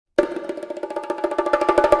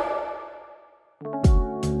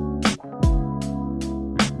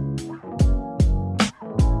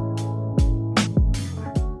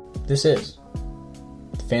This is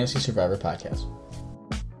the Fantasy Survivor Podcast.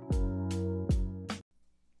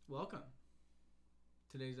 Welcome.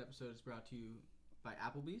 Today's episode is brought to you by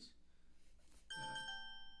Applebee's.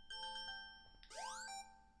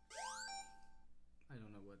 I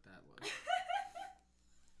don't know what that was.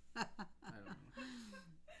 I don't know.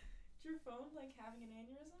 Is your phone like having an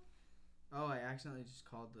aneurysm? Oh, I accidentally just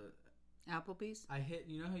called the... Applebee's? I hit...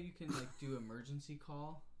 You know how you can like do emergency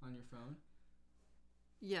call on your phone?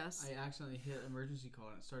 Yes. I accidentally hit emergency call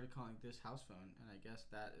and it started calling this house phone, and I guess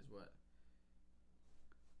that is what...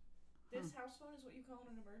 This house phone is what you call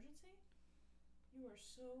an emergency? You are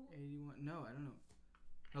so... 81... No, I don't know.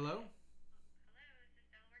 Hello?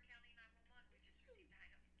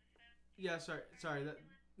 Yeah, sorry,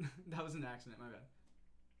 that was an accident, my bad.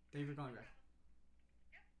 Thank you for calling back.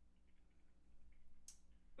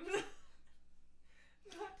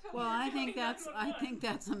 Well, I think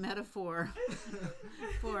that's a metaphor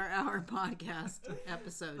for our podcast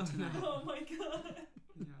episode tonight. Oh my god.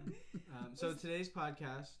 Yeah. So today's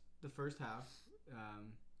podcast, the first half,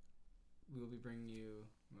 we will be bringing you...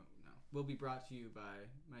 will be brought to you by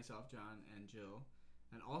myself, John, and Jill.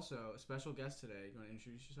 And also, a special guest today. You want to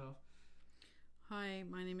introduce yourself? Hi,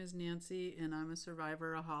 my name is Nancy, and I'm a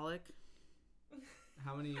survivor-aholic.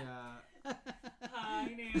 How many...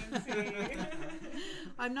 Hi, Nancy.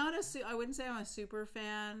 I wouldn't say I'm a super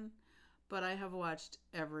fan, but I have watched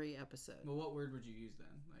every episode. Well, what word would you use then?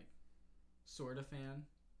 Like, sort of fan?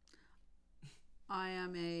 I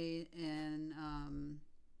am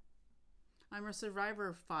I'm a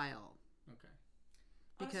survivor file. Okay.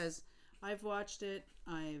 Because I've watched it,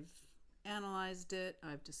 I've analyzed it,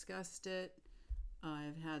 I've discussed it,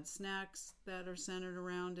 I've had snacks that are centered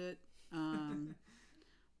around it,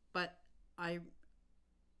 but I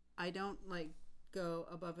don't like go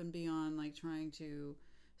above and beyond like trying to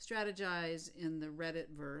strategize in the Reddit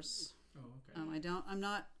verse. Oh, okay. I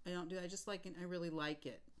don't do that. I just like it. I really like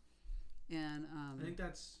it. And I think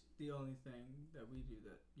that's the only thing that we do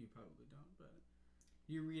that you probably don't, but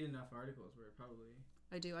you read enough articles where it probably...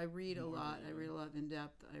 I do. I read a lot. I read a lot in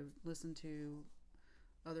depth. I listen to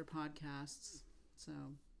other podcasts. So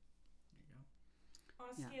there you go. On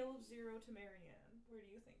a scale of 0 to Maryanne, where do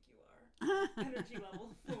you think you are? Energy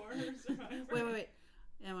level for Survivor. Wait.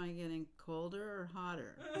 Am I getting colder or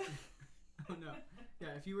hotter? Oh no. Yeah,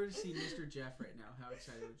 if you were to see Mr. Jeff right now, how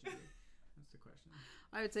excited would you be? That's the question.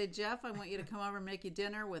 I would say, Jeff, I want you to come over and make you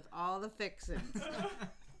dinner with all the fixings.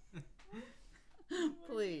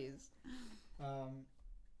 Please.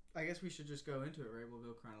 I guess we should just go into it, right? We'll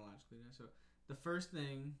go chronologically now. So the first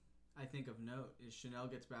thing I think of note is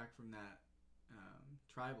Channell gets back from that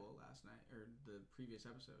tribal last night, or the previous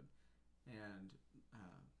episode, and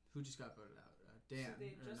who just got voted out? Dan. So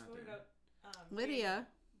they just voted out Lydia.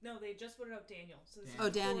 No, they just voted out Daniel. So this Daniel.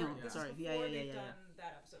 is before, Daniel. This Sorry. is before they've Yeah. done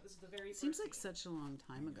that episode. This is the very Seems first like scene. such a long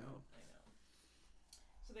time ago. I know.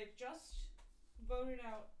 So they've just voted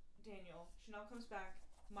out Daniel. Channell comes back.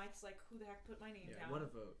 Mike's like, who the heck put my name down? What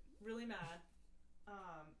a vote. Really mad.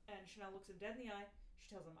 And Channell looks him dead in the eye.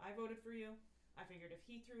 She tells him, I voted for you. I figured if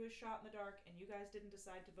he threw his shot in the dark and you guys didn't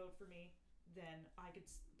decide to vote for me, then I could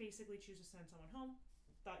basically choose to send someone home.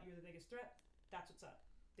 Thought you were the biggest threat. That's what's up.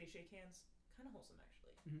 They shake hands. Kind of wholesome,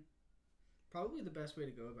 actually. Mm-hmm. Probably the best way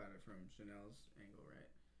to go about it from Channell's angle, right?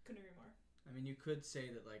 Couldn't agree more. I mean, you could say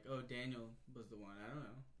that, like, oh, Daniel was the one. I don't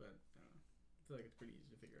know, but I don't know. I feel like it's pretty easy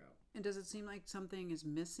to figure out. And does it seem like something is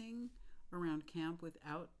missing around camp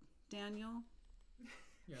without Daniel?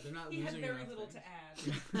 Yeah, they're not He losing had very enough little things.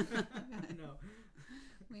 to add. No.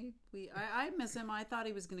 I miss him. I thought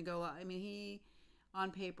he was going to go. I mean, he,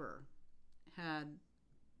 on paper, had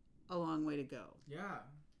a long way to go. Yeah.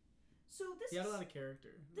 So he had a lot of character.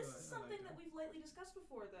 This is something that we've lightly discussed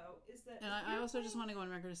before, though, is that... And I also just want to go on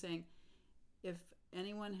record as saying, if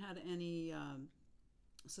anyone had any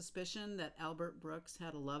suspicion that Albert Brooks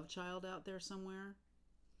had a love child out there somewhere,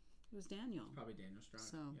 it was Daniel. Probably Daniel Strong.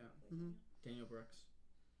 So, yeah. Mm-hmm. Daniel Brooks.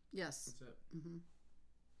 Yes. That's it. Mm-hmm.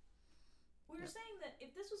 We were saying that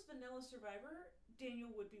if this was Vanilla Survivor,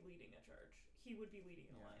 Daniel would be leading a charge. He would be leading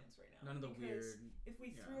Alliance right now. None of the weird... If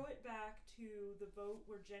we threw it back to the vote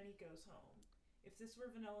where Jenny goes home, if this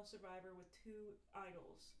were Vanilla Survivor with 2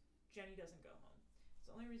 idols, Jenny doesn't go home.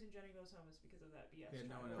 So the only reason Jenny goes home is because of that BS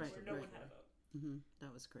no trial one where no one had a vote. Mm-hmm.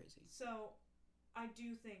 That was crazy. So I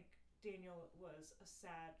do think Daniel was a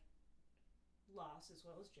sad loss, as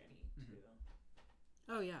well as Jenny, to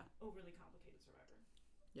Oh, yeah. overly complicated Survivor.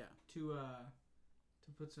 Yeah.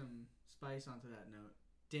 To put some spice onto that note,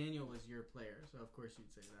 Daniel was your player, so of course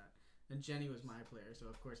you'd say that. And Jenny was my player, so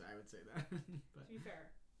of course I would say that. But to be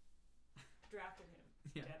fair, drafted him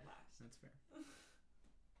dead last. That's fair.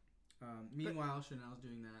 Meanwhile, Channell's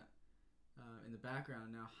doing that in the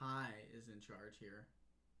background. Now High is in charge here.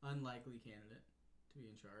 Unlikely candidate to be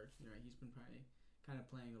in charge. He's been probably kind of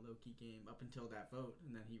playing a low-key game up until that vote,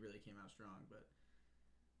 and then he really came out strong. But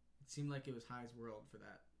it seemed like it was High's world for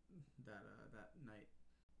that night.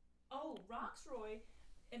 Oh, Rocksroy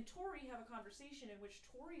and Tori have a conversation in which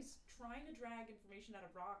Tori's trying to drag information out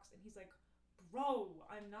of Rox, and he's like, "Bro,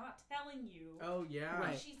 I'm not telling you." Oh yeah.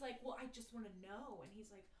 And she's like, "Well, I just want to know," and he's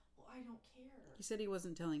like, "Well, I don't care." He said he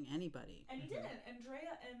wasn't telling anybody. And he didn't. And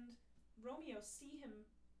Drea and Romeo see him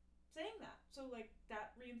saying that. So,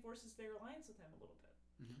 that reinforces their alliance with him a little bit.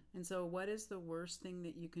 Mm-hmm. And so what is the worst thing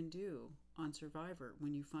that you can do on Survivor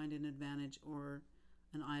when you find an advantage or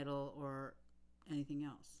an idol or anything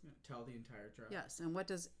else? Tell the entire tribe. Yes. And what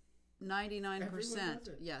does 99%?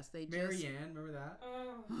 Yes, they just... Maryanne, remember that?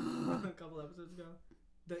 Oh. A couple episodes ago.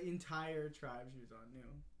 The entire tribe she was on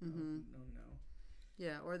knew. Mm-hmm. No.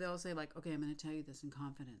 Yeah, or they'll say okay, I'm going to tell you this in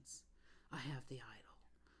confidence. I have the idol.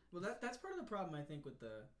 Well, that's part of the problem, I think, with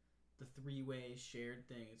the three-way shared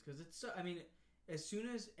thing. It's because it's so... I mean, as soon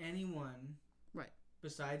as anyone... Right.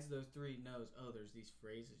 Besides those three knows, there's these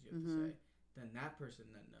phrases you have to say, then that person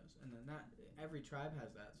then knows. And then every tribe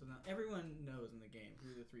has that. So now everyone knows in the game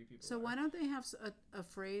who the three people are. So why don't they have a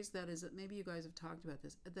phrase that is... Maybe you guys have talked about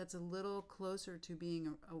this. That's a little closer to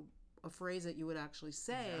being a phrase that you would actually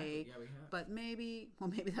say. Exactly. Yeah, we have. But maybe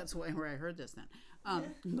that's where I heard this then.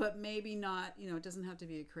 But maybe not, it doesn't have to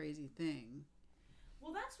be a crazy thing.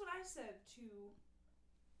 Well, that's what I said to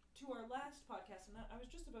our last podcast, and I was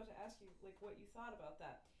just about to ask you, what you thought about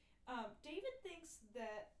that. David thinks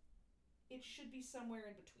that it should be somewhere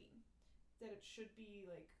in between. That it should be,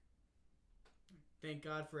 thank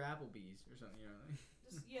God for Applebee's, or something,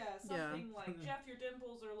 something like, Jeff, your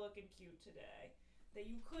dimples are looking cute today. That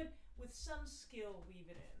you could, with some skill, weave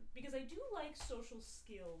it in. Because I do like social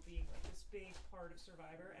skill being, this big part of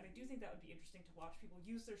Survivor, and I do think that would be interesting to watch people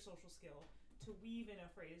use their social skill to weave in a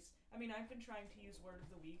phrase. I mean, I've been trying to use Word of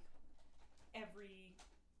the Week every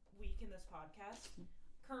week in this podcast.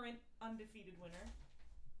 Current undefeated winner.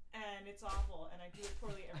 And it's awful, and I do it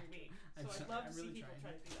poorly every week. So I'd love to see people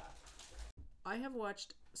try to do that. I have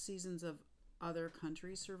watched seasons of other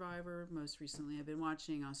countries' Survivor. Most recently, I've been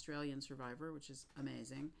watching Australian Survivor, which is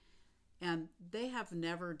amazing. And they have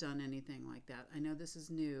never done anything like that. I know this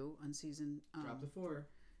is new on season... Drop the 4.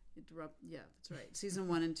 Yeah, that's right. Season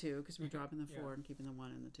 1 and 2, because we're dropping the 4 and keeping the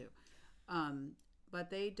 1 and the 2. But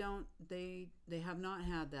they have not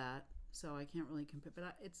had that, so I can't really compare.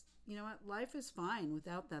 But it's, you know what? Life is fine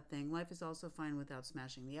without that thing. Life is also fine without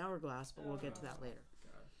smashing the hourglass, but we'll get to that later.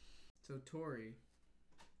 God. So Tori,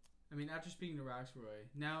 I mean, after speaking to Rocksroy,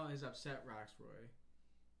 now has upset Rocksroy,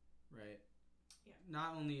 right? Yeah.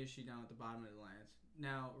 Not only is she down at the bottom of the alliance,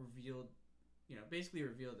 now basically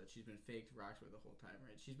revealed that she's been faked Rocksroy the whole time,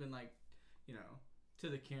 right? She's been to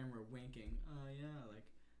the camera winking.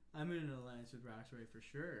 I'm in an alliance with Rocksroy for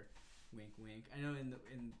sure. Wink, wink. I know in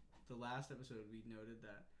the last episode we noted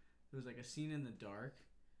that there was a scene in the dark,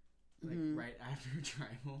 right after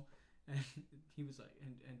Tribal, and he was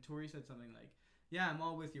and Tori said something like, "Yeah, I'm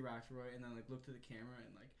all with you, Rocksroy," and then looked to the camera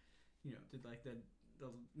and did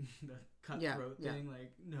the cutthroat thing,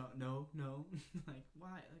 no,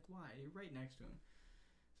 why, you're right next to him.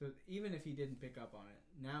 So even if he didn't pick up on it,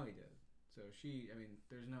 now he did. So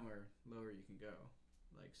there's nowhere lower you can go,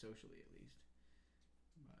 socially at least.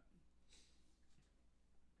 But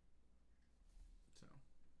so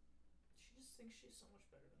she just thinks she's so much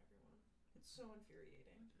better than everyone. It's so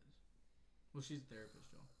infuriating. It is. Well, she's a therapist,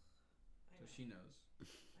 Joel, so she knows. I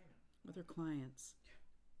know. With her clients.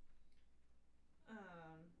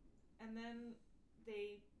 And then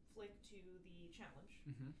they flick to the challenge.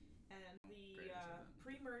 Mm-hmm. And the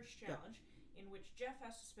pre-merge challenge, in which Jeff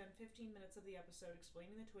has to spend 15 minutes of the episode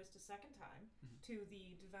explaining the twist a second time to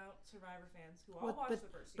the devout Survivor fans who all watched the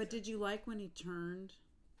first season. But did you like when he turned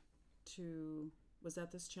to... Was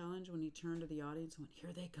that this challenge? When he turned to the audience and went,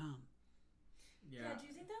 "Here they come." Yeah, do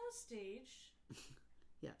you think that was staged?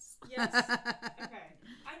 Yes. Yes. Okay.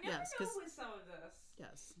 I never know with some of this.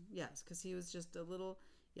 Yes, because he was just a little...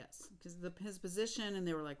 Yes, because his position, and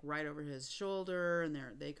they were right over his shoulder, and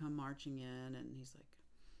they come marching in, and he's like,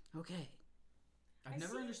 "Okay." I've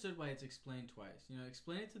never understood why it's explained twice.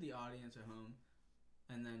 Explain it to the audience at home,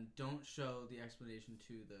 and then don't show the explanation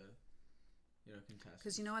to the contestants.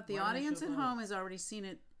 Because you know what, the audience at home has already seen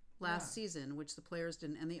it last season, which the players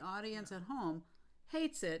didn't, and the audience at home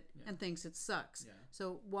hates it and thinks it sucks. Yeah.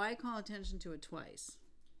 So why call attention to it twice?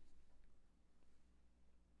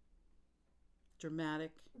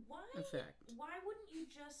 Dramatic effect. Why wouldn't you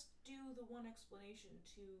just do the one explanation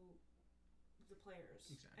to the players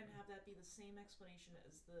Exactly. and have that be the same explanation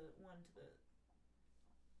as the one to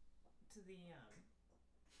the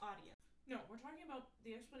audience. No, we're talking about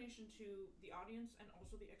the explanation to the audience and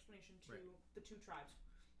also the explanation to the two tribes.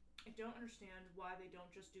 I don't understand why they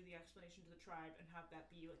don't just do the explanation to the tribe and have that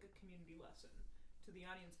be like a community lesson to the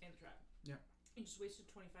audience and the tribe. Yeah. You just wasted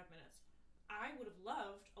 25 minutes. I would have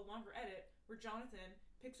loved a longer edit where Jonathon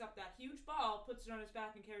picks up that huge ball, puts it on his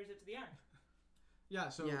back, and carries it to the end.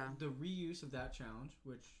 Yeah, so the reuse of that challenge,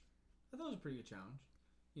 which I thought was a pretty good challenge,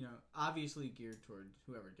 you know, obviously geared toward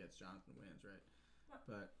whoever gets Jonathon wins, right?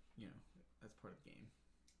 But, you know, that's part of the game.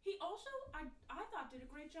 He also, I thought, did a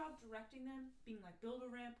great job directing them, being like, build a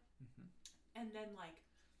ramp, and then like...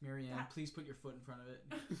 Maryanne, please put your foot in front of it.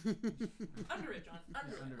 Under it, John.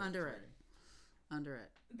 Under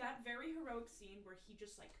it. That very heroic scene where he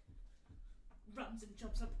just like runs and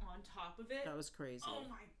jumps up on top of it. That was crazy. Oh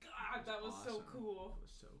my god, that was awesome. So cool. That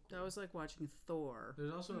was so cool. That was like watching Thor.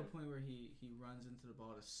 There's also a point where he runs into the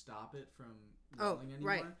ball to stop it from rolling anymore.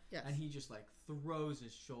 Right. Yes. And he just like throws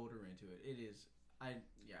his shoulder into it. It is,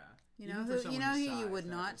 You know who you would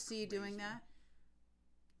not see doing that?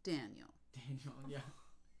 Daniel, yeah.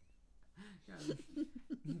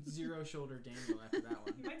 Zero shoulder Daniel after that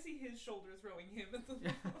one. You might see his shoulder throwing him at the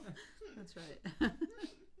ball. That's right.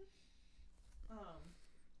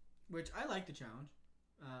 Which I like the challenge.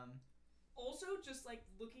 Also, just like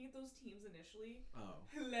looking at those teams initially,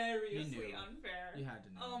 you hilariously unfair. You had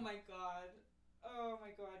to know. Oh my god.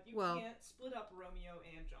 You can't split up Romeo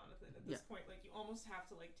and Jonathon at this point. Like, you almost have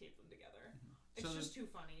to like tape them together. It's so just too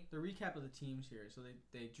funny. The recap of the teams here. So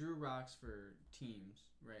they drew rocks for teams,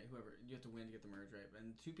 right? Whoever you have to win to get the merge, right?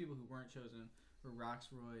 And two people who weren't chosen were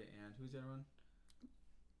Rocksroy and who's the other one?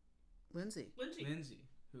 Lindsey,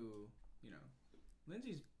 who, you know,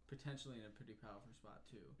 Lindsey's potentially in a pretty powerful spot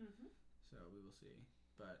too. So we will see.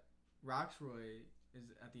 But Rocksroy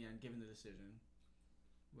is at the end given the decision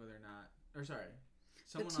whether or not, or sorry,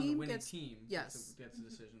 someone on the winning team gets the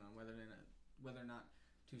decision on whether or not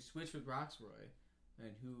to switch with Rocksroy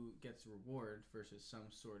and who gets the reward versus some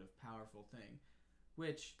sort of powerful thing.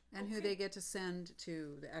 Who they get to send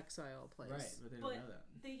to the exile place. Right, but they don't know that.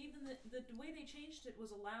 They even the way they changed it was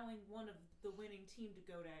allowing one of the winning team to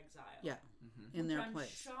go to exile. Yeah, in their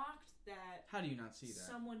place. I'm shocked that. How do you not see that?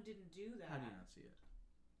 Someone didn't do that. How do you not see it?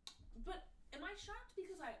 But am I shocked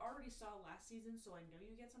because I already saw last season, so I know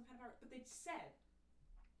you get some kind of power? But they said.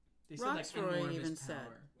 Rocksroy even said.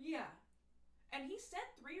 Yeah. And he said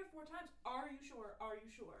 3 or 4 times, "Are you sure? Are you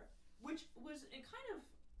sure?" Which was a kind of.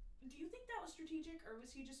 Do you think that was strategic, or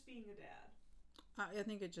was he just being a dad? I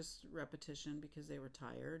think it's just repetition because they were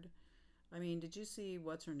tired. I mean, did you see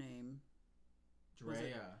what's her name?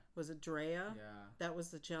 Drea. Was it Drea? Yeah. That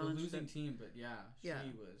was the challenge. The losing team, but she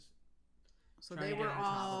was. So they were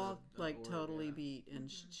all like totally beat, and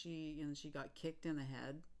she got kicked in the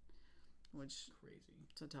head, which crazy.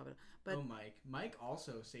 To top it, but Mike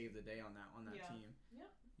also saved the day on that team. Yeah.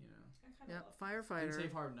 You know. Firefighter. Didn't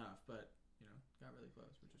save hard enough, but you know, got really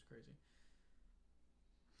close, which was crazy.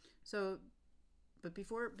 So, but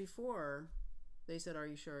before they said, "Are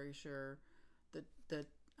you sure? Are you sure?" The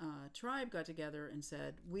tribe got together and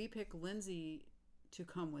said, "We pick Lindsey to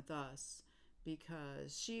come with us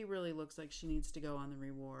because she really looks like she needs to go on the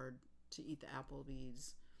reward to eat the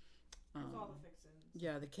Applebee's." All the fixins.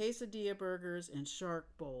 Yeah, the quesadilla burgers and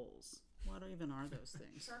shark bowls. What even are those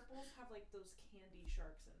things? Shark bowls have like those candy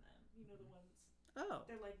sharks in them. You know the ones. Oh.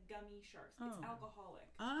 They're like gummy sharks. It's alcoholic.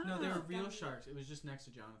 Oh. No, they were real sharks. It was just next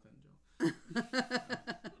to Jonathon, Joel.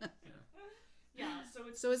 Yeah, so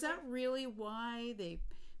it's. So is that really why they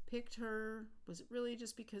picked her? Was it really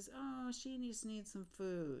just because she needs some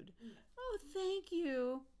food? No. Oh, thank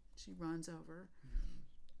you. She runs over.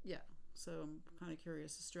 Yeah. So I'm kind of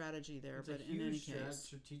curious the strategy there, it's but a in any huge case,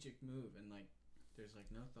 strategic move, and like there's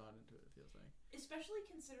like no thought into it. It feels like, especially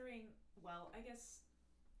considering, well, I guess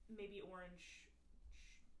maybe Orange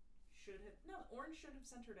should have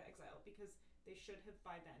sent her to exile because they should have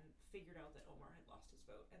by then figured out that Omar had lost his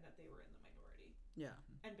vote and that they were in the minority. Yeah,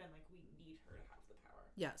 and been like, we need her to have the power.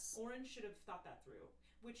 Yes, Orange should have thought that through.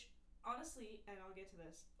 Which honestly, and I'll get to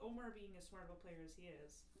this, Omar being as smart of a player as he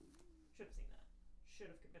is, should have seen that.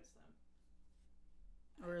 Should have convinced them.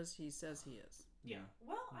 Or as he says he is. Yeah.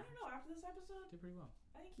 Well, I don't know. After this episode, did pretty well.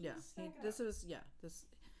 I think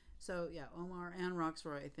Omar and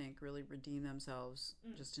Rocksroy, I think, really redeem themselves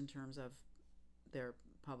just in terms of their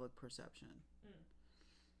public perception.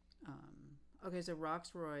 Okay, so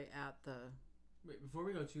Rocksroy at the. Wait, before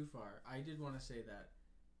we go too far, I did want to say that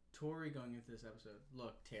Tori going into this episode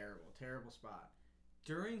looked terrible spot.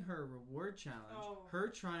 During her reward challenge, her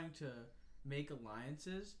trying to make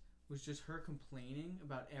alliances was just her complaining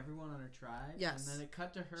about everyone on her tribe. Yes. And then it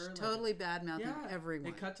cut to her. Like, totally bad-mouthing everyone.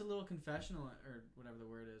 It cut to a little confessional, or whatever the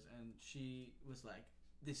word is, and she was like,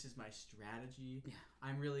 this is my strategy. Yeah.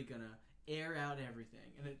 I'm really going to air out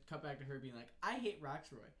everything. And it cut back to her being like, I hate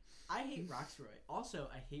Rocksroy. I hate Rocksroy. Also,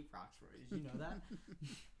 I hate Rocksroy. Did you know that?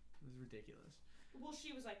 It was ridiculous. Well,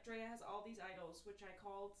 she was like, Drea has all these idols, which I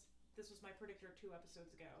called, this was my predictor 2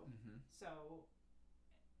 episodes ago. Mm-hmm. So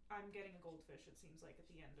I'm getting a goldfish, it seems like, at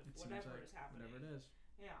the end of whatever is happening. Whatever it is.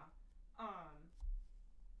 Yeah.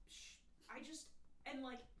 I just, and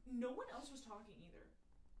like, no one else was talking either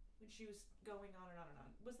when she was going on and on and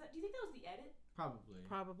on. Was that, do you think that was the edit?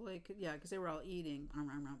 Probably, yeah, because they were all eating.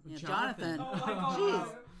 Yeah, Jonathan. Jonathan. Oh my god. Jeez.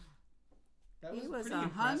 That He was pretty a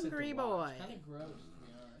hungry boy. Kind of gross, to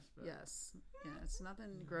be honest. But. Yes. Yeah, it's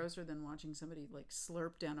nothing grosser than watching somebody like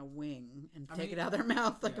slurp down a wing and take it out of their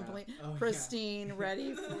mouth like complete pristine,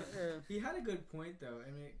 ready for. He had a good point though.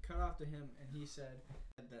 I mean, it cut off to him, and he said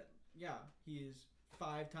that he is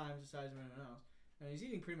 5 times the size of anyone else, and he's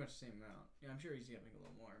eating pretty much the same amount. Yeah, I'm sure he's having a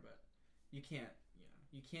little more, but you can't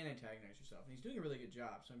antagonize yourself, and he's doing a really good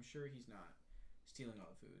job. So I'm sure he's not stealing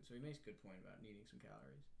all the food. So he makes a good point about needing some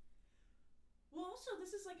calories. Well, also,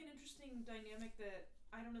 this is like an interesting dynamic that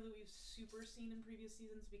I don't know that we've super seen in previous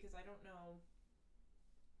seasons, because I don't know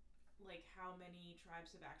like how many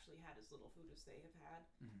tribes have actually had as little food as they have had.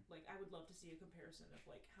 Mm-hmm. Like, I would love to see a comparison of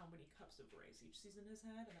like how many cups of rice each season has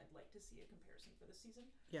had, and I'd like to see a comparison for this season.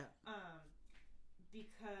 Yeah.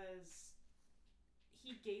 Because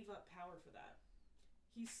he gave up power for that.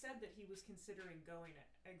 He said that he was considering going to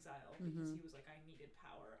exile because he was like, I needed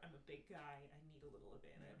power. I'm a big guy. I need a little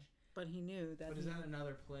advantage. Yeah. But he knew that. But is that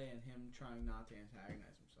another play in him trying not to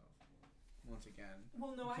antagonize himself? Once again.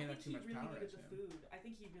 Well, no, I think he really needed the food. I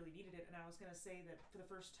think he really needed it, and I was going to say that for the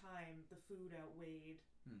first time, the food outweighed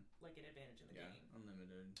like an advantage in the game.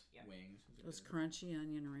 Unlimited wings. Those crunchy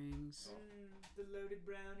onion rings. The loaded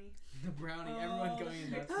brownie. The brownie. Everyone going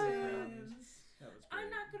nuts for the brownies. That was great. I'm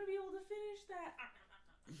not going to be able to finish that.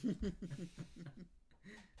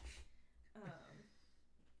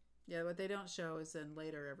 Yeah, what they don't show is then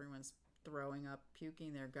later everyone's throwing up,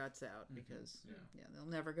 puking their guts out because they'll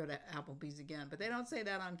never go to Applebee's again. But they don't say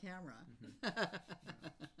that on camera.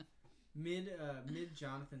 Mid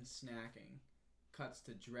Jonathon snacking, cuts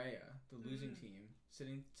to Drea, the losing team,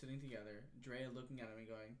 sitting together. Drea looking at him and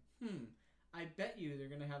going, I bet you they're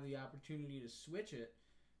gonna have the opportunity to switch it.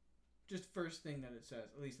 Just first thing that it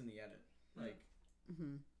says, at least in the edit, like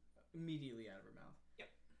immediately out of her mouth. Yep.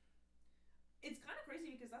 It's kind of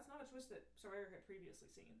crazy because that's not a twist that Survivor had previously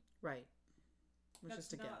seen. Right. It was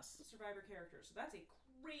just a guess. guess. Survivor character, so that's a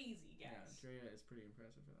crazy guess. Yeah, Drea is pretty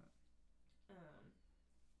impressive for that.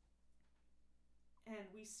 And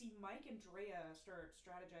we see Mike and Drea start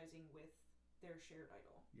strategizing with their shared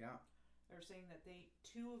idol. Yeah. They're saying that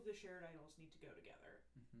 2 of the shared idols need to go together.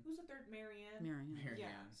 Who's the third? Maryanne? Maryanne.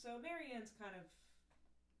 Yeah. So Maryanne's kind of...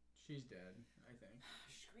 She's dead, I think.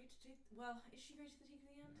 She's great to take... Well, is she great to take to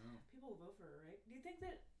the end? No. People will vote for her, right? Do you think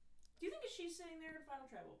if she's sitting there in Final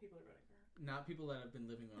Tribal, people are voting for her? Not people that have been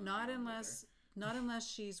living on... Not unless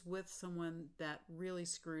she's with someone that really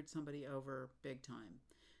screwed somebody over big time.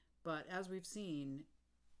 But as we've seen,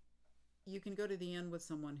 you can go to the end with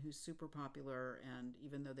someone who's super popular, and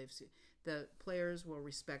even though the players will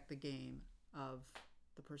respect the game of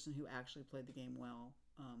the person who actually played the game well.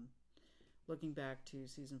 Looking back to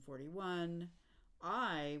season 41,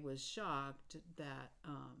 I was shocked that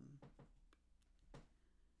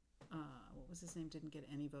what was his name didn't get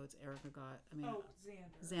any votes. Erica got.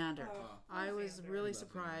 Xander. I was really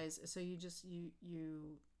surprised. So you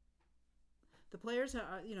the players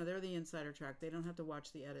are, they're the insider track. They don't have to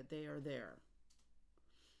watch the edit. They are there.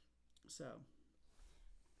 So.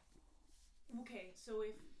 Okay, so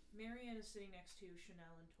if Maryanne is sitting next to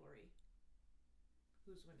Channell and Tori,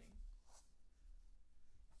 who's winning?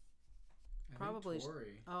 Probably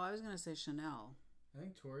Tori. Oh, I was going to say Channell. I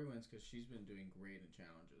think Tori wins because she's been doing great in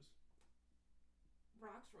challenges.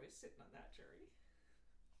 Rocksroy's sitting on that jury.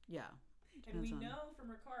 Yeah. And we know from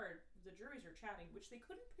Ricard the juries are chatting, which they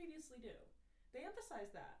couldn't previously do. They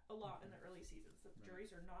emphasized that a lot in the early seasons, that the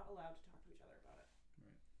juries are not allowed to talk to each other about it.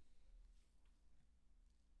 Right.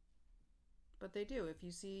 But they do. If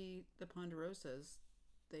you see the Ponderosas,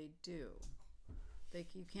 they do.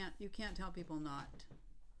 You can't tell people not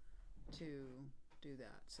to do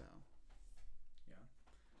that. So.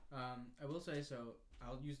 Yeah. I will say, so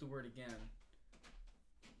I'll use the word again.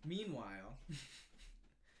 Meanwhile,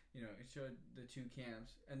 it showed the 2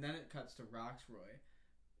 camps, and then it cuts to Rocksroy.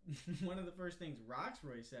 One of the first things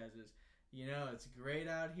Rocksroy says is, it's great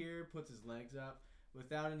out here, puts his legs up,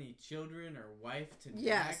 without any children or wife to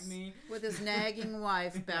Yes, nag me. with his nagging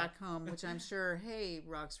wife back home, which I'm sure, hey,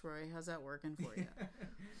 Rocksroy, how's that working for you?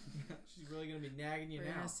 She's really going to be nagging you We're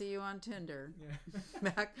now. gonna see you on Tinder.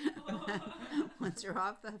 Yeah. Back once you're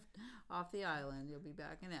off the island, you'll be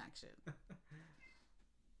back in action.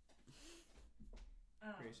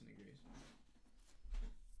 Grayson agrees.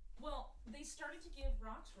 Well, they started to give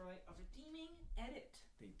Rocksroy a redeeming edit.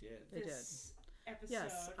 They did. This episode.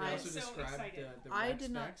 Yes, They I- also I'm so described excited. the I rec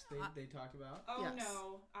did not- specs they talked about. Oh Yes.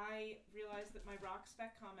 no! I realized that my rock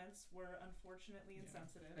spec comments were unfortunately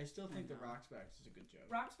insensitive. I still think I the know. Rock Specs is a good joke.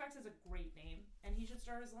 Rock specs is a great name, and he should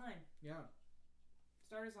start his line. Yeah.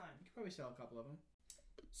 Start his line. You could probably sell a couple of them.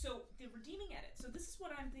 So the redeeming edit. So this is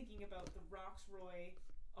what I'm thinking about the Rocksroy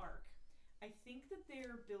arc. I think that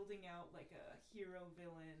they're building out like a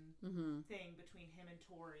hero-villain Mm-hmm. thing between him and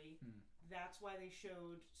Tori. Hmm. That's why they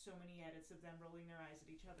showed so many edits of them rolling their eyes at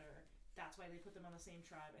each other. That's why they put them on the same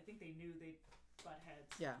tribe. I think they knew they'd butt heads.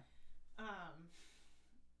 Yeah. Um,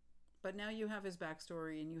 But now you have his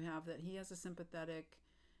backstory, and you have that he has a sympathetic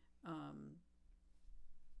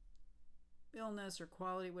illness or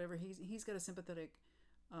quality, whatever. He's got a sympathetic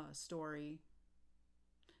story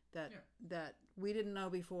that we didn't know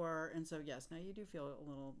before, and so yes, now you do feel a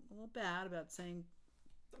little bad about saying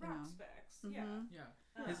the You rock know. specs. Mhm. Yeah.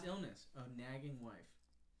 Yeah. His illness, a nagging wife.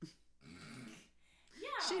 Yeah.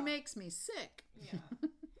 she makes me sick. Yeah.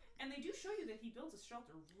 And they do show you that he built his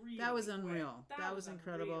shelter really That was quick. unreal. That was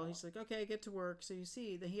incredible. unreal. He's like, okay, get to work. So you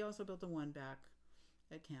see that he also built the one back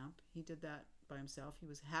at camp. He did that by himself. He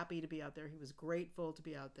was happy to be out there. He was grateful to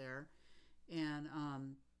be out there, and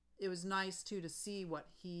it was nice too to see what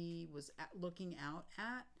he was looking out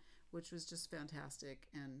at, which was just fantastic.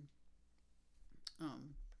 And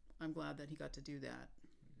I'm glad that he got to do that.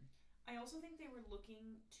 I also think they were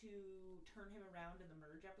looking to turn him around in the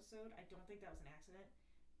merge episode. I don't think that was an accident.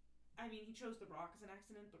 I mean, he chose The Rock as an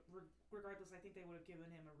accident, but regardless, I think they would have given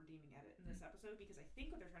him a redeeming edit in this episode, because I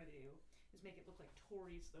think what they're trying to do is make it look like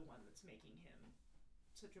Tori's the one that's making him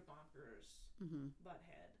such a bonkers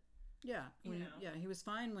butthead. Yeah, he was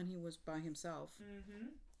fine when he was by himself,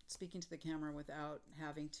 speaking to the camera without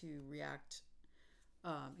having to react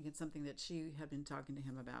against something that she had been talking to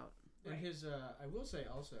him about. And his, I will say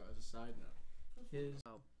also, as a side note,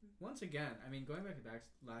 once again, I mean, going back to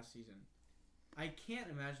last season, I can't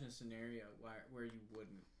imagine a scenario where you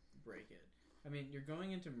wouldn't break it. I mean, you're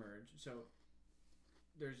going into merge, so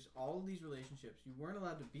there's all of these relationships. You weren't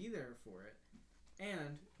allowed to be there for it,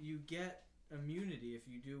 and you get immunity if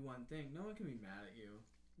you do one thing. No one can be mad at you.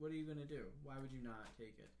 What are you going to do? Why would you not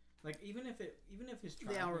take it? Like, even if his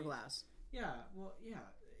tribe... The hourglass. Yeah, well, yeah.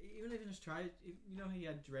 Even if his tribe... You know, he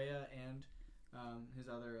had Drea and his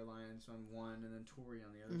other alliance on one, and then Tori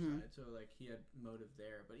on the other side. So, like, he had motive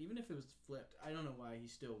there. But even if it was flipped, I don't know why he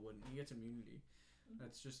still wouldn't. He gets immunity.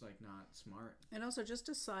 That's just, like, not smart. And also, just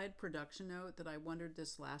a side production note that I wondered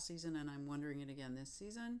this last season, and I'm wondering it again this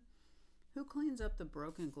season. Who cleans up the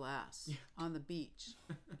broken glass on the beach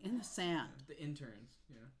in the sand? The interns,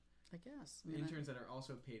 yeah. I guess. The interns that are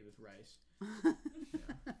also paid with rice.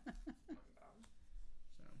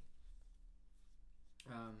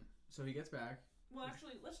 So he gets back. Well,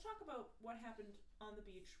 actually, let's talk about what happened on the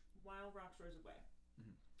beach while Rocksroy's away.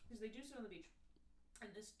 Because they do sit on the beach, and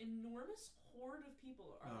this enormous horde of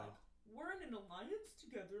people are like, we're in an alliance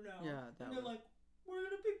together now. Yeah, and they're like, we're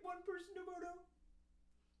going to pick one person to vote out.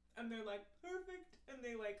 And they're like, perfect. And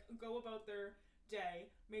they like go about their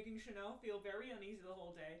day, making Channell feel very uneasy the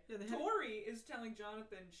whole day. Yeah, Tori is telling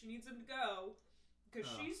Jonathon she needs him to go because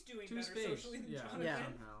she's doing better socially than Jonathon. Yeah,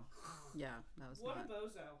 somehow. Yeah, that was what a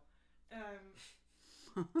bozo.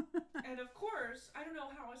 And of course, I don't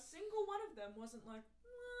know how a single one of them wasn't like,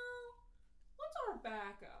 well, what's our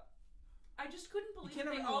backup? I just couldn't believe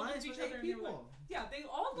they all looked at each other and they were like, yeah, they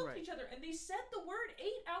all looked at each other and they said the word 8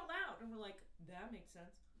 out loud and we're like, that makes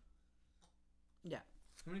sense. Yeah.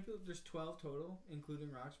 How many people? There's 12 total, including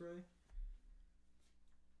Rocksroy.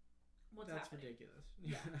 That's happening? Ridiculous.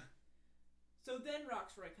 Yeah. So then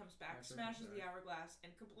Rocksroy comes back, smashes the hourglass,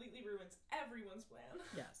 and completely ruins everyone's plan.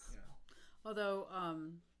 Yes. Yeah. Although,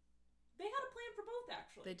 they had a plan for both,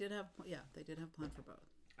 actually. They did have a plan for both.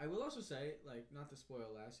 I will also say, like, not to spoil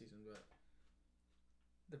last season, but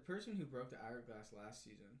the person who broke the hourglass last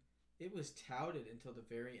season, it was touted until the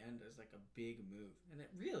very end as, like, a big move. And it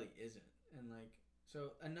really isn't. And, like,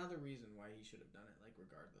 so another reason why he should have done it, like,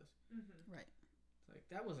 regardless. Right. It's like,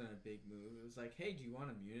 that wasn't a big move. It was like, hey, do you want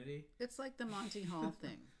immunity? It's like the Monty Hall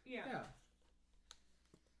thing. Yeah.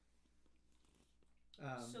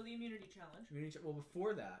 So the immunity challenge. Well,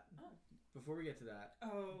 before that, before we get to that,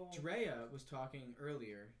 Drea was talking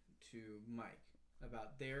earlier to Mike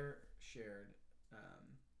about their shared.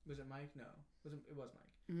 Was it Mike? No, it was Mike.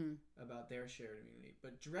 Mm-hmm. About their shared immunity.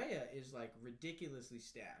 But Drea is like ridiculously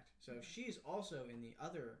stacked, so she's also in the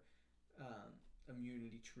other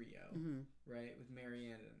immunity trio, right? With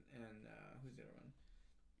Maryanne and who's the other one?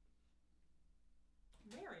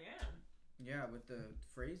 Maryanne. Yeah, with the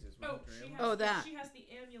phrases. She has the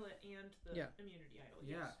amulet and the immunity idol.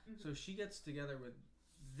 Yeah. Yes. Mm-hmm. So she gets together with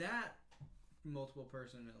that multiple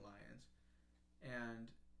person alliance, and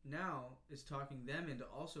now is talking them into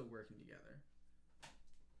also working together.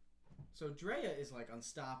 So Drea is like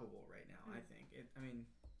unstoppable right now. I think.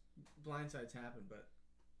 Blindsides happen, but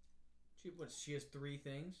she has 3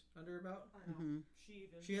 things under her belt. I know.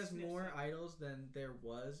 She has more idols than there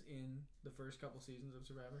was in the first couple seasons of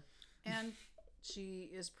Survivor. And she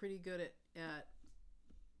is pretty good at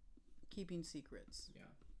keeping secrets. Yeah.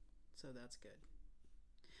 So that's good.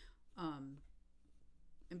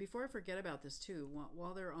 And before I forget about this too,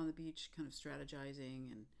 while they're on the beach kind of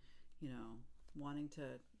strategizing and, wanting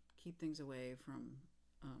to keep things away from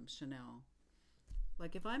Channell,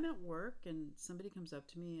 like if I'm at work and somebody comes up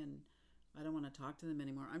to me and I don't want to talk to them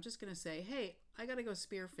anymore, I'm just going to say, hey, I got to go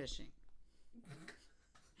spearfishing.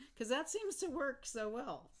 Because that seems to work so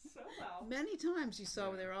well. So well. Many times you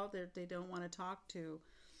saw they're out there, they don't want to talk to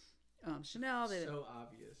Channell. So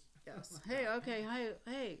obvious. Yes. Hey, okay,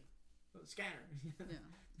 hey. Scanner. Yeah.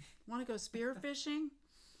 Want to go spearfishing?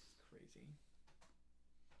 Crazy.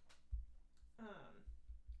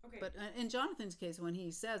 Okay. But in Jonathan's case, when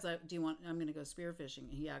he says, I'm going to go spearfishing,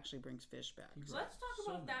 he actually brings fish back. Let's talk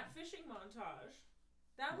about that fishing montage.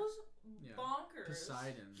 That was bonkers.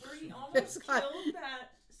 Poseidon. Where he almost killed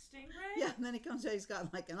that stingray. Yeah, and then he comes out, he's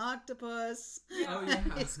got like an octopus. Yeah. Oh, yeah.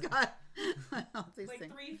 He's got all these like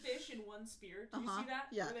things. 3 fish in 1 spear. Do you see that?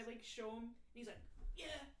 Yeah. Where they like show him, and he's like,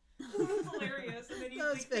 yeah. It was hilarious. And then you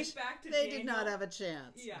Those fish, think back to they Daniel. did not have a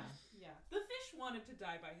chance. Yeah. The fish wanted to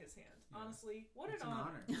die by his hand. Yeah. Honestly, what an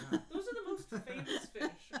honor. Yeah. Those are the most famous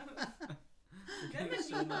fish. They're getting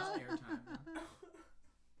so much airtime.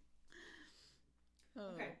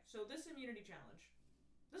 Okay, so this immunity challenge.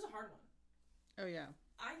 This is a hard one. Oh, yeah.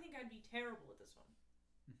 I think I'd be terrible at this one.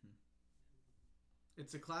 Mm-hmm.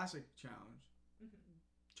 It's a classic challenge. Mm-hmm.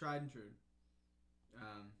 Tried and true.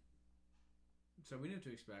 So we knew what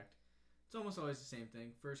to expect. It's almost always the same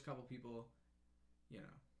thing. First couple people,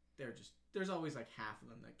 there's always like half of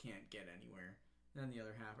them that can't get anywhere. Then the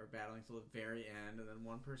other half are battling till the very end, and then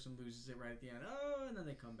one person loses it right at the end. Oh, and then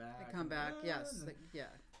they come back. They come back, yes.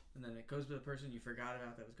 And then it goes to the person you forgot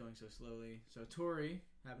about that was going so slowly. So Tori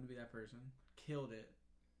happened to be that person. Killed it.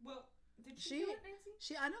 Well, did she kill it,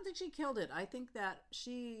 Nancy? I don't think she killed it. I think that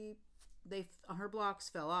her blocks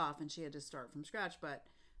fell off and she had to start from scratch, but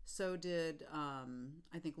so did I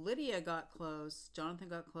think Lydia got close. Jonathan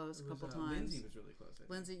got close a couple times. Lindsey was really close.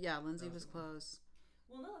 Lindsey was close.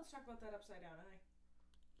 Well, no, let's talk about that upside down eye.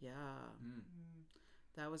 Yeah.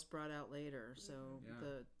 That was brought out later. So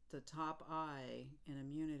the top eye in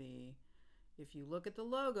immunity, if you look at the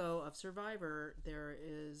logo of Survivor, there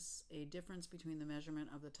is a difference between the measurement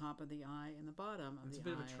of the top of the eye and the bottom of the eye. It's a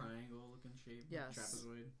bit of a triangle looking shape. Yes.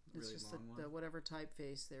 Trapezoid. It's really just long one. the whatever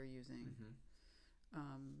typeface they're using. Mm-hmm.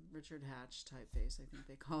 Richard Hatch typeface, I think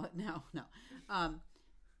they call it now. No.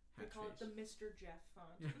 They call it the Mr. Jeff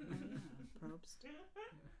font. Probst. Yeah.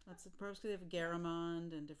 That's the Probst, because they have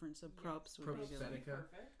Garamond and different, so Probst would be good.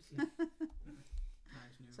 Perfect.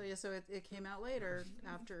 So it came out later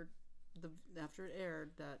after it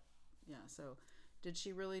aired that, so did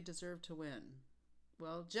she really deserve to win?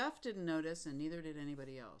 Well, Jeff didn't notice and neither did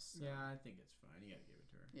anybody else. So. Yeah, I think it's fine. You gotta give it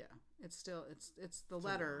to her. Yeah. It's still, it's the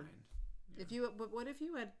letter. Yeah. But what if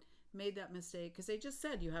you had made that mistake? Because they just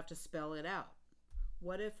said you have to spell it out.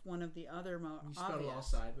 What if one of the other you spell it all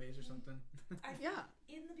sideways or something?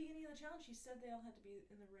 In the beginning of the challenge, she said they all had to be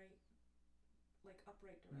in the right,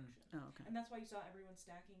 upright direction. Oh, okay. And that's why you saw everyone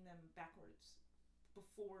stacking them backwards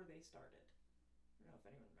before they started. I don't know if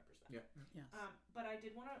anyone remembers that. Yeah. Yes. But I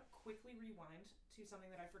did want to quickly rewind to something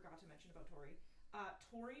that I forgot to mention about Tori.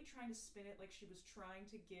 Tori trying to spin it like she was trying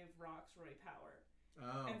to give Rocksroy power.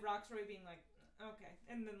 Oh. And Rocksroy being like, okay.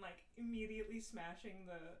 And then immediately smashing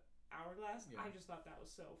the hourglass. Yeah. I just thought that was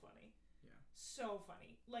so funny. Yeah. So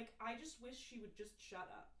funny. I just wish she would just shut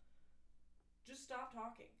up. Just stop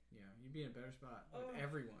talking. Yeah, you'd be in a better spot with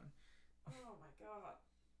everyone. Oh my god.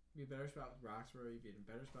 You'd be in a better spot with Rocksroy. You'd be in a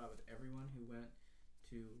better spot with everyone who went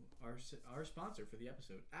to our sponsor for the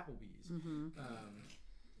episode, Applebee's. Mm-hmm.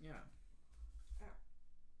 Yeah.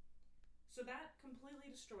 So that completely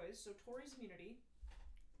destroys. So Tori's immunity.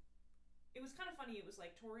 It was kind of funny. It was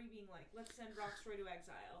Tori being like, let's send Rocksroy to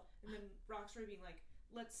exile. And then Rocksroy being like,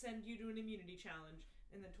 let's send you to an immunity challenge.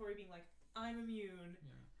 And then Tori being like, I'm immune.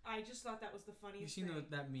 Yeah. I just thought that was the funniest thing. You seen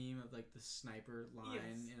that meme of like the sniper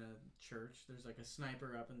line Yes. in a church? There's like a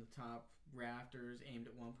sniper up in the top rafters aimed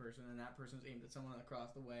at one person, and that person's aimed at someone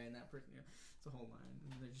across the way, and that person, it's a whole line.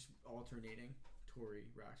 And they're just alternating. Tori,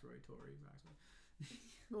 Rocksroy, Tori, Rocksroy.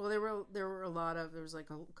 Well, there were a lot of, there was like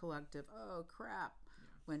a collective, oh crap,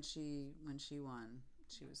 when she won.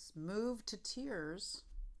 She was moved to tears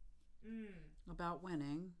about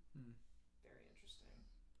winning. Very interesting.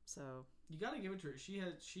 So you got to give it to her.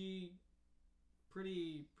 She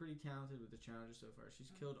pretty talented with the challenges so far.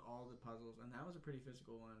 She's killed all the puzzles, and that was a pretty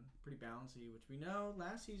physical one, pretty bouncy, which we know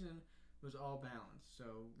last season was all balanced.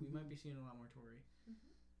 So we might be seeing a lot more Tori.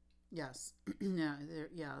 yes, yeah,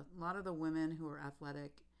 a lot of the women who are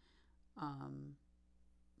athletic,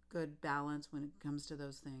 good balance when it comes to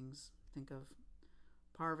those things. Think of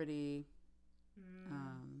Parvati,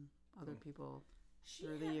 other people. She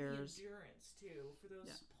through had the years. the endurance too for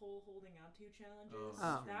those pole holding onto challenges.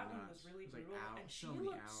 Oh. That one was really It was like brutal, hours, and she so many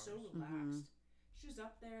looked hours. so relaxed. She was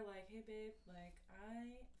up there like, "Hey babe, like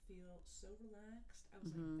I feel so relaxed." I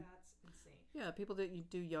was like, "That's insane." Yeah, people that you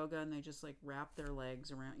do yoga and they just like wrap their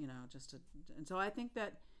legs around, just to, and so I think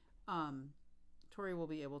that Tori will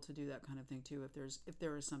be able to do that kind of thing too if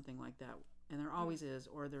there is something like that, and there always is,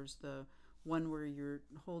 or there's the one where you're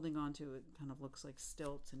holding onto it, kind of looks like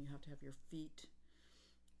stilts, and you have to have your feet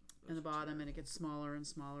in the bottom, and it gets smaller and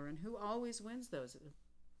smaller. And who always wins those?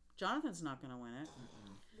 Jonathon's not going to win it.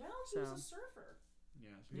 Well, he was a surfer.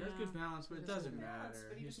 Yeah, so he has good balance, but it doesn't balance, matter.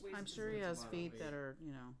 but he just weighs I'm his sure he weight. has feet that are,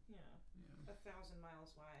 1,000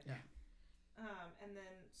 miles wide. Yeah. And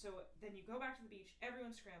then you go back to the beach.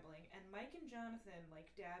 Everyone's scrambling, and Mike and Jonathon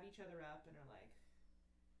like dab each other up and are like.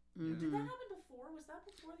 Did that happen before? Was that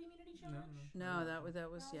before the immunity challenge? No, that was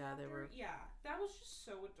after? they were. Yeah, that was just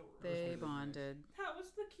so adorable. They bonded. That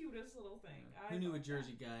was the cutest little thing. Who knew a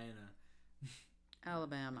Jersey guy in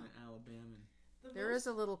Alabama? There is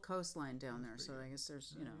a little coastline down there, so I guess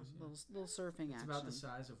there's little surfing action. It's about the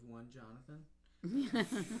size of one Jonathon.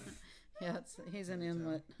 Yeah, he's an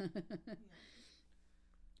inlet.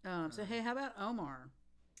 So hey, how about Omar?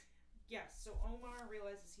 Yes, so Omar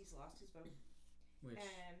realizes he's lost his vote.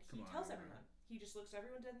 And he tells everyone. He just looks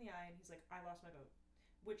everyone dead in the eye and he's like, I lost my vote.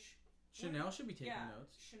 Which Channell should be taking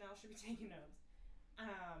notes. Channell should be taking notes.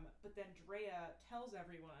 But then Drea tells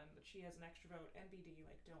everyone that she has an extra vote. NBD,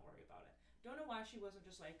 like, don't worry about it. Don't know why she wasn't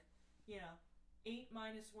just like, 8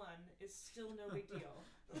 minus 1 is still no big deal.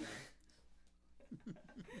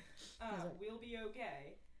 We'll be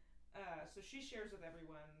okay. So she shares with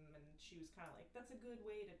everyone, and she was kind of like, that's a good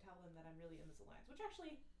way to tell them that I'm really in this alliance. Which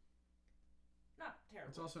actually... not terrible.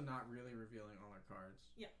 It's also not really revealing all her cards.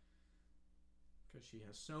 Yeah. Because she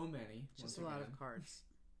has so many. Just a lot of cards.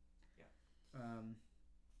 Yeah.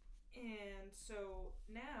 And so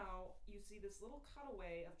now you see this little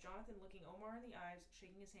cutaway of Jonathon looking Omar in the eyes,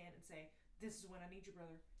 shaking his hand, and say, "This is when I need you,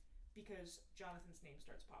 brother," because Jonathon's name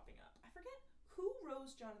starts popping up. I forget who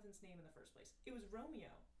rose Jonathon's name in the first place. It was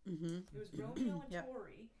Romeo. It was Romeo and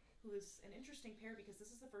Tori, who is an interesting pair because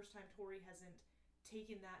this is the first time Tori hasn't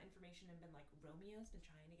taken that information and been like, Romeo's been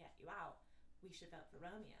trying to get you out. We should vote for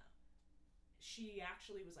Romeo. She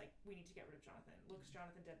actually was like, we need to get rid of Jonathon. Looks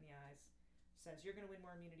Jonathon dead in the eyes. Says, you're going to win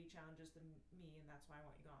more immunity challenges than me, and that's why I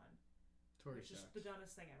want you gone. Tori Which is the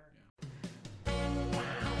dumbest thing ever. Yeah.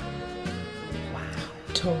 Wow,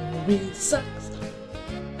 Tori sucks.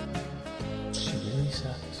 She really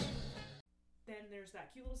sucks. Then there's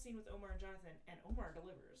that cute little scene with Omar and Jonathon, and Omar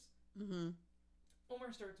delivers.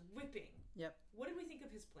 Omar starts whipping. Yep. What did we think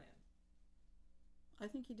of his plan? I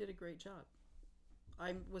think he did a great job.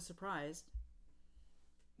 I was surprised.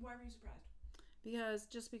 Why were you surprised?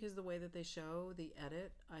 Because the way that they show the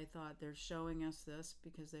edit, I thought they're showing us this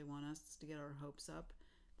because they want us to get our hopes up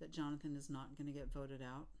that Jonathon is not going to get voted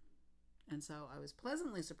out, and so I was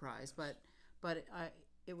pleasantly surprised. But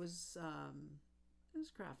it was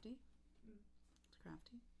crafty. It's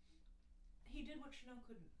crafty. He did what Channell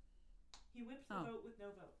couldn't. He whipped the vote with no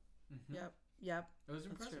vote. Yep. It was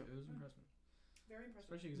impressive. It was impressive. Very impressive.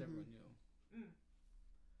 Especially because everyone knew.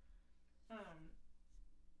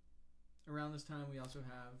 Around this time, we also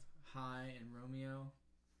have Hai and Romeo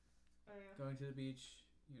going to the beach,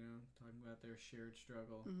 talking about their shared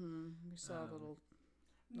struggle. We saw a little...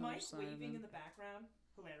 Mike waving in the background.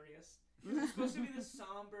 Hilarious. It's supposed to be this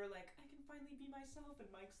somber, like, I can finally be myself, and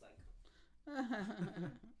Mike's like...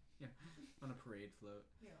 Yeah, on a parade float.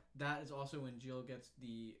 Yeah. That is also when Jill gets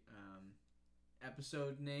the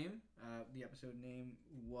episode name. The episode name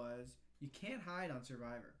was "You Can't Hide on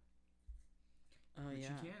Survivor." Oh, which yeah.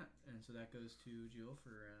 you can't, and so that goes to Jill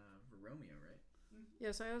for Romeo, right?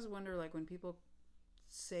 Yes, I always wonder, like, when people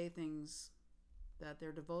say things that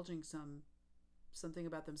they're divulging something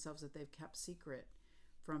about themselves that they've kept secret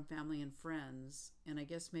from family and friends, and I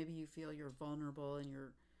guess maybe you feel you're vulnerable and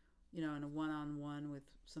you're, in a one-on-one with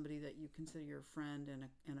somebody that you consider your friend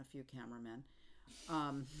and a few cameramen.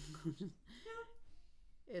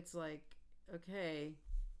 It's like, okay,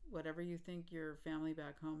 whatever you think your family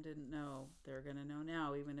back home didn't know, they're going to know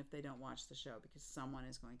now, even if they don't watch the show, because someone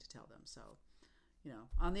is going to tell them. So,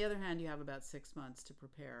 on the other hand, you have about 6 months to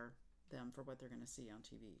prepare them for what they're going to see on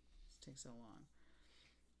TV. It takes so long.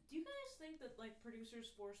 Do you guys think that, like,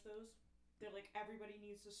 producers force those? They're like, everybody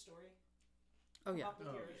needs a story? Oh, yeah.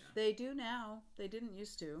 They do now. They didn't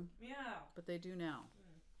used to. Yeah. But they do now.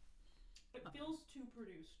 It feels too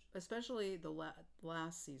produced. Especially the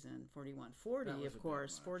last season, 41. 40, of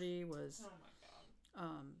course. 40 was... Oh,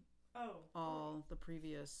 my God. All the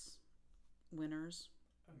previous winners.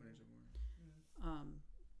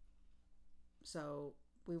 So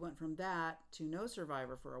we went from that to no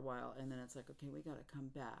Survivor for a while, and then it's like, okay, we got to come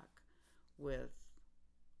back with,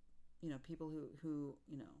 people who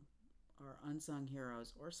are unsung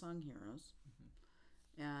heroes or sung heroes.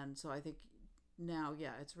 And so I think now,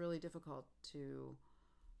 it's really difficult to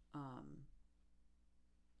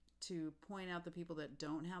point out the people that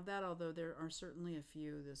don't have that, although there are certainly a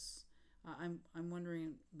few. I'm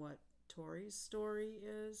wondering what Tori's story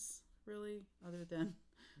is, really, other than,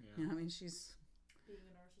 she's... being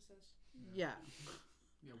a narcissist. Yeah.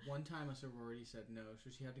 Yeah, one time a sorority said no, so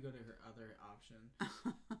she had to go to her other option.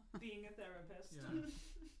 Being a therapist. Yeah,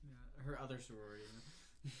 her other sorority.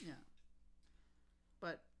 Yeah.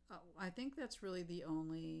 But I think that's really the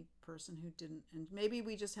only person who didn't, and maybe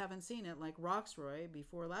we just haven't seen it. Like Rocksroy,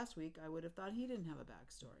 before last week, I would have thought he didn't have a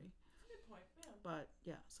backstory. Good point, yeah. But,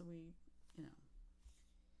 so we,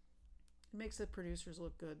 it makes the producers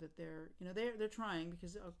look good that they're trying,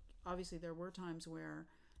 because obviously there were times where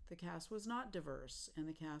the cast was not diverse and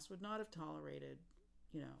the cast would not have tolerated,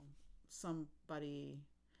 somebody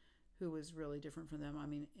who was really different from them. I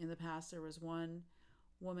mean, in the past there was one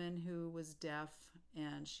woman who was deaf,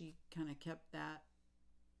 and she kind of kept that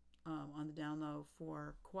on the down low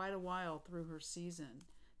for quite a while through her season,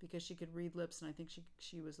 because she could read lips, and I think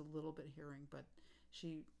she was a little bit hearing, but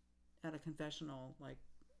she, at a confessional, like,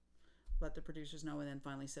 let the producers know, and then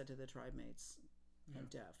finally said to the tribe mates, I'm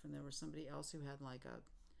deaf. And there was somebody else who had like a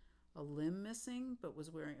limb missing, but was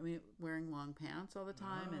wearing long pants all the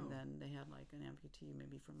time, and then they had like an amputee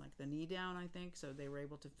maybe from like the knee down, I think, so they were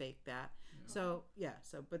able to fake that. So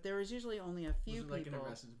but there was usually only a few people. Like an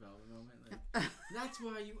Arrested Development moment, like, that's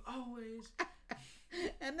why you always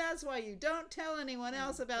and that's why you don't tell anyone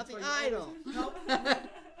else about the idol. Help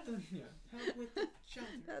with the shelter.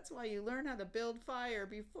 That's why you learn how to build fire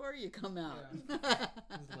before you come out.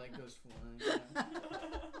 His leg goes flying.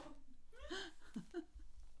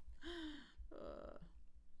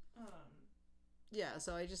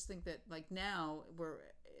 So I just think that, like, now we're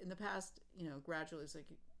in the past, gradually it's like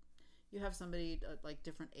you have somebody like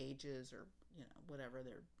different ages, or whatever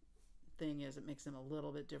their thing is, it makes them a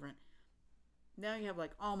little bit different. Now you have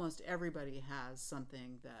like almost everybody has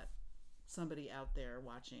something that somebody out there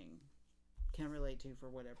watching can relate to for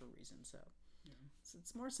whatever reason. So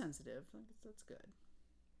it's more sensitive. That's good.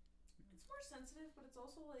 It's more sensitive, but it's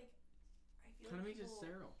also like, I feel kind of like makes it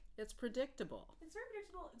sterile. It's predictable. It's very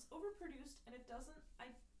predictable. It's overproduced, and it doesn't.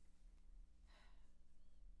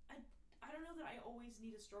 I don't know that I always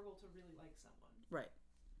need a struggle to really like someone. Right.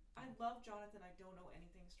 I love Jonathon. I don't know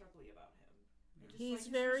anything struggly about him. He's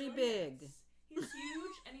very big. He's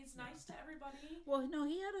huge, and he's nice to everybody. Well, no,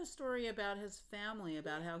 he had a story about his family,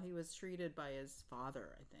 about how he was treated by his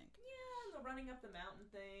father, I think. Yeah, the running up the mountain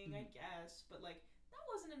thing, I guess. But, like, that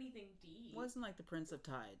wasn't anything deep. It wasn't like the Prince of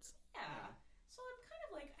Tides. Yeah. So I'm kind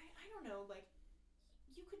of like, I don't know, like,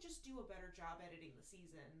 you could just do a better job editing the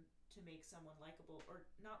season to make someone likable or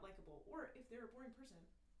not likable, or if they're a boring person,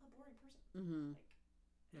 a boring person. Mm-hmm. Like,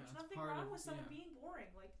 there's nothing wrong with someone being boring.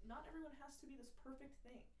 Like, not everyone has to be this perfect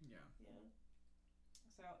thing. Yeah.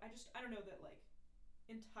 So I don't know that, like,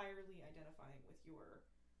 entirely identifying with your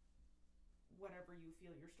whatever you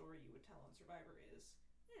feel your story you would tell on Survivor is.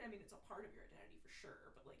 I mean, it's a part of your identity for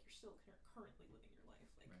sure, but like, you're still currently living your life.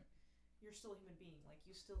 Like, you're still a human being. Like,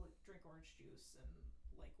 you still drink orange juice and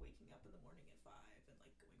like waking up in the morning at 5 and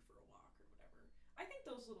like going for a walk or whatever. I think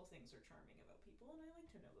those little things are charming about people, and I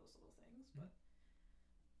like to know those little things, but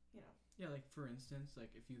Yeah, like for instance,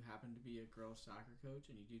 like if you happen to be a girls soccer coach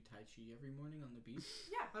and you do Tai Chi every morning on the beach,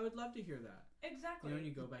 I would love to hear that. Exactly. And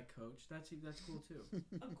you go by coach, that's cool too.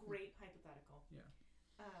 A great hypothetical. Yeah.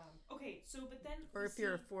 Okay, so but then or if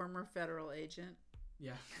you're a former federal agent,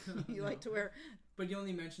 Yeah. You No. like to wear... But you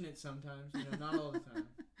only mention it sometimes, not all the time.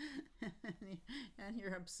 And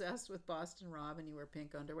you're obsessed with Boston Rob and you wear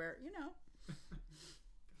pink underwear,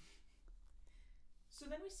 So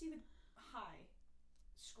then we see the High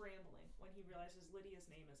scrambling when he realizes Lydia's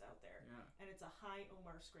name is out there. Yeah. And it's a High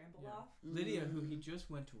Omar scramble off. Lydia, who he just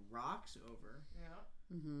went to rocks over. Yeah.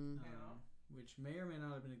 Mm-hmm. Which may or may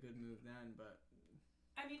not have been a good move then, but...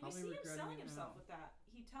 I mean, we Probably see him regretting selling it himself now. with that.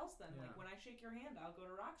 He tells them, like, when I shake your hand, I'll go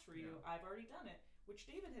to rocks for you. Yeah. I've already done it, which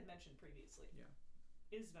David had mentioned previously. Yeah.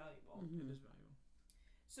 Is valuable. Mm-hmm. It is valuable.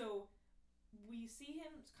 So we see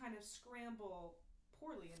him kind of scramble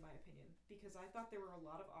poorly, in my opinion, because I thought there were a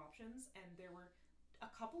lot of options, and there were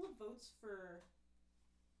a couple of votes for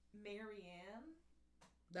Maryanne.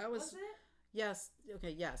 That was it? Yes.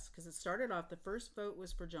 Okay, yes. Because it started off, the first vote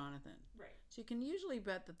was for Jonathan. Right. So you can usually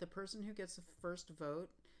bet that the person who gets the first vote,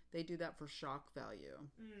 they do that for shock value.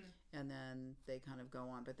 And then they kind of go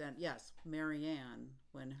on. But then, yes, Maryanne,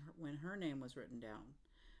 when her name was written down,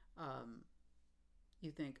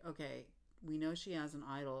 you think, okay, we know she has an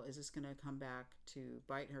idol. Is this going to come back to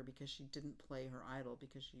bite her because she didn't play her idol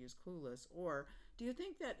because she is clueless? Or do you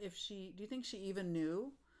think she even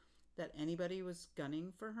knew that anybody was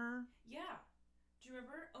gunning for her? Yeah. Do you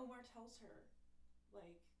remember Omar tells her,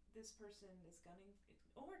 like, this person is gunning...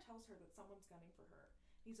 Omar tells her that someone's gunning for her.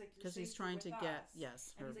 He's like, because he's trying to get...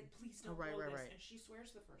 Yes. And he's like, please don't blow this. And she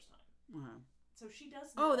swears the first time. Uh-huh. So she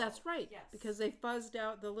does know. Oh, that's right. Yes. Because they fuzzed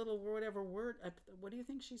out the little whatever word. What do you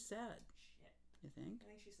think she said? Shit. You think? I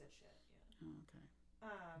think she said shit, yeah. Oh, okay.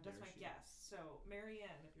 That's my guess. So,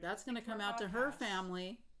 Maryanne, if you're that's going to come out to her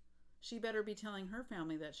family. She better be telling her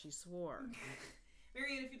family that she swore.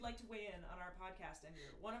 Maryanne, if you'd like to weigh in on our podcast and you're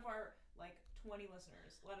one of our, 20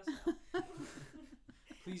 listeners, let us know.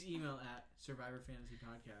 Please email at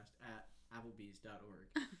survivorfantasypodcast@applebees.org.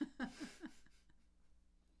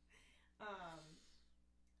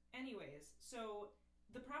 Anyways, so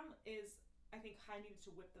the problem is, I think High needed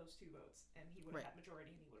to whip those 2 votes, and he would have had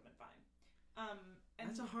majority, and he would have been fine. And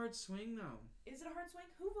That's a hard swing, though. Is it a hard swing?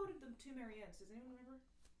 Who voted them 2 Maryannes? Does anyone remember?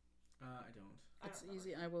 I don't. It's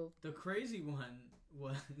easy. I will. The crazy one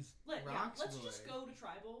was Rocksroy. Let's just go to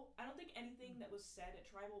Tribal. I don't think anything that was said at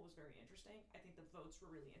Tribal was very interesting. I think the votes were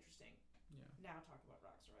really interesting. Yeah. Now talk about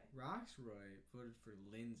Rocksroy. Rocksroy voted for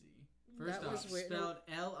Lindsey. First That off, was weird. spelled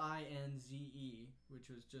Linze, which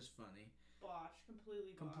was just funny. Botch.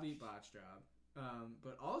 Completely botched. Complete botch job.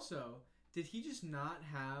 But also, did he just not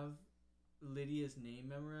have Lydia's name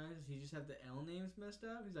memorized? He just have the L names messed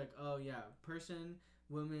up? He's like, oh yeah, person,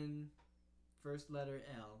 woman, first letter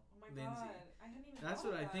L. Oh my Lindsey. god. I hadn't even That's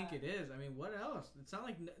thought what of I think that. it is. I mean, what else? It's not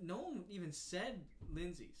like no one even said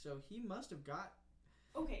Lindsey, so he must have got...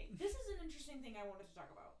 Okay, this is an interesting thing I wanted to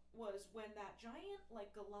talk about. Was when that giant,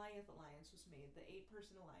 Goliath alliance was made, the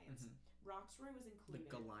 8-person alliance, Rocksroy was included.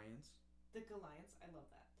 The Goliaths. The Goliaths, I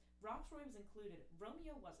love that. Rocksroy was included.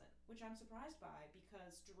 Romeo wasn't, which I'm surprised by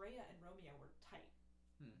because Drea and Romeo were tight.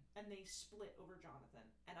 And they split over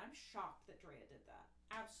Jonathon. And I'm shocked that Drea did that.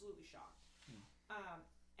 Absolutely shocked.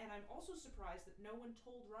 And I'm also surprised that no one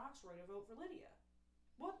told Rocksroy to vote for Lydia.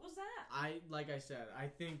 What was that? Like I said, I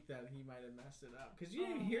think that he might have messed it up. Because you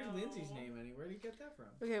didn't hear Lindsay's name anywhere. Where did you get that from?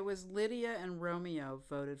 Okay, it was Lydia and Romeo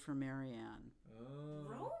voted for Maryanne. Oh.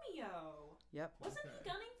 Romeo? Yep. Wasn't he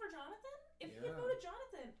gunning for Jonathon? If he had voted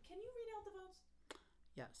Jonathon, can you read out the votes?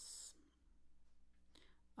 Yes.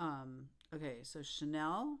 Okay, so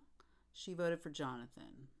Channell, she voted for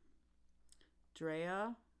Jonathon.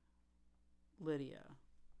 Drea, Lydia.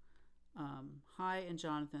 High and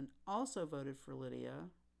Jonathon also voted for Lydia,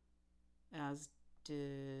 as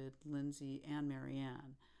did Lindsey and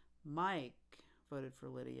Maryanne. Mike voted for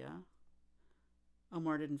Lydia.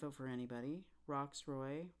 Omar didn't vote for anybody.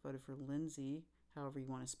 Rocksroy voted for Lindsey, however you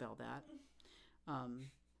want to spell that.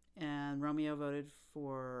 And Romeo voted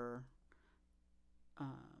for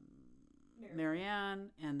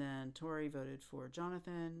Maryanne, and then Tori voted for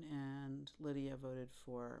Jonathon, and Lydia voted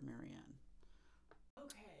for Maryanne.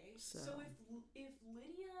 Okay, so if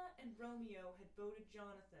Lydia and Romeo had voted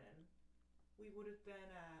Jonathon, we would have been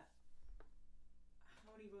at... How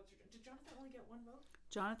many votes? Did Jonathon only get 1 vote?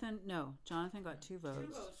 Jonathan got 2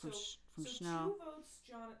 votes. 2 votes. From Channell. 2 votes,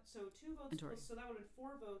 2 votes, and Tori. So that would have been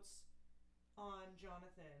 4 votes on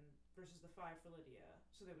Jonathon versus the 5 for Lydia.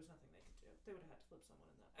 So there was nothing they could do. They would have had to flip someone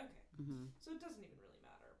in that. Okay. Mm-hmm. So it doesn't even really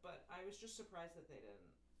matter. But I was just surprised that they didn't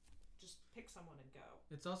just pick someone and go.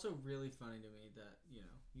 It's also really funny to me that, you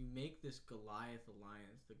make this Goliath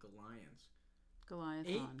alliance, the Goliaths.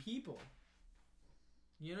 8 people.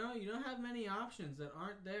 You don't have many options that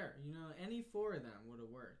aren't there. Any 4 of them would have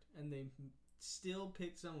worked. And they still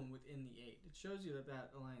picked someone within the 8. It shows you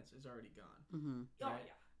that alliance is already gone. Mm-hmm. Oh Right?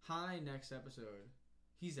 yeah. High next episode,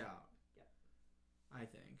 he's out. Yep.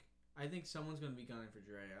 I think someone's going to be gunning for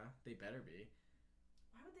Drea. They better be.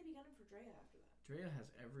 Why would they be gunning for Drea after that? Drea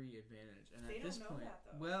has every advantage, and They at this don't know point, that,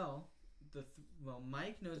 though.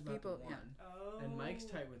 Mike knows about people, the one, Oh. and Mike's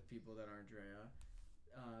tight with people that aren't Drea.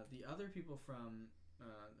 The other people from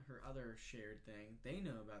her other shared thing, they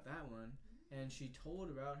know about that one, and she told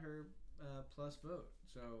about her plus vote.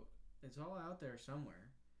 So it's all out there somewhere.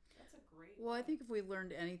 That's a great. Well, I think if we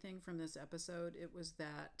learned anything from this episode, it was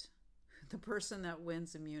that the person that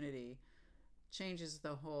wins immunity changes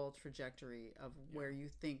the whole trajectory of where you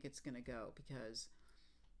think it's going to go, because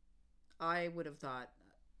I would have thought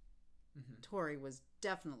Tori was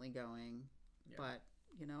definitely going, but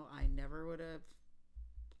I never would have.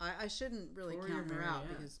 I shouldn't really Tori count or her out Maryanne,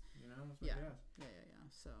 because that's my yeah. guess.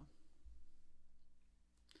 So,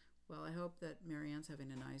 well, I hope that Maryanne's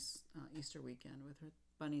having a nice Easter weekend with her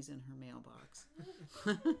bunnies in her mailbox.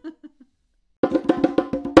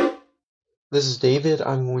 This is David.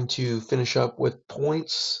 I'm going to finish up with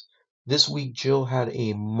points. This week, Jill had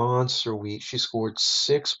a monster week. She scored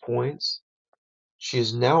 6 points. She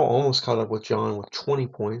is now almost caught up with John with 20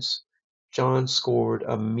 points. John scored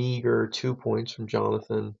a meager 2 points from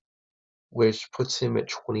Jonathon, which puts him at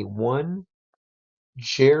 21.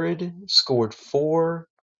 Jared scored 4,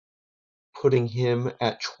 putting him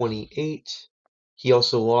at 28. He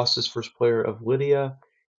also lost his first player of Lydia.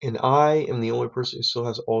 And I am the only person who still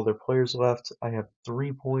has all their players left. I have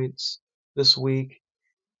 3 points this week,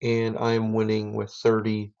 and I am winning with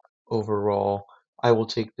 30 overall. I will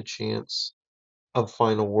take the chance of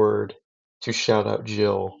final word to shout out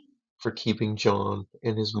Jill for keeping John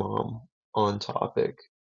and his mom on topic.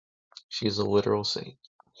 She is a literal saint.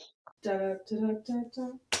 Da, da, da, da, da.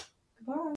 Goodbye.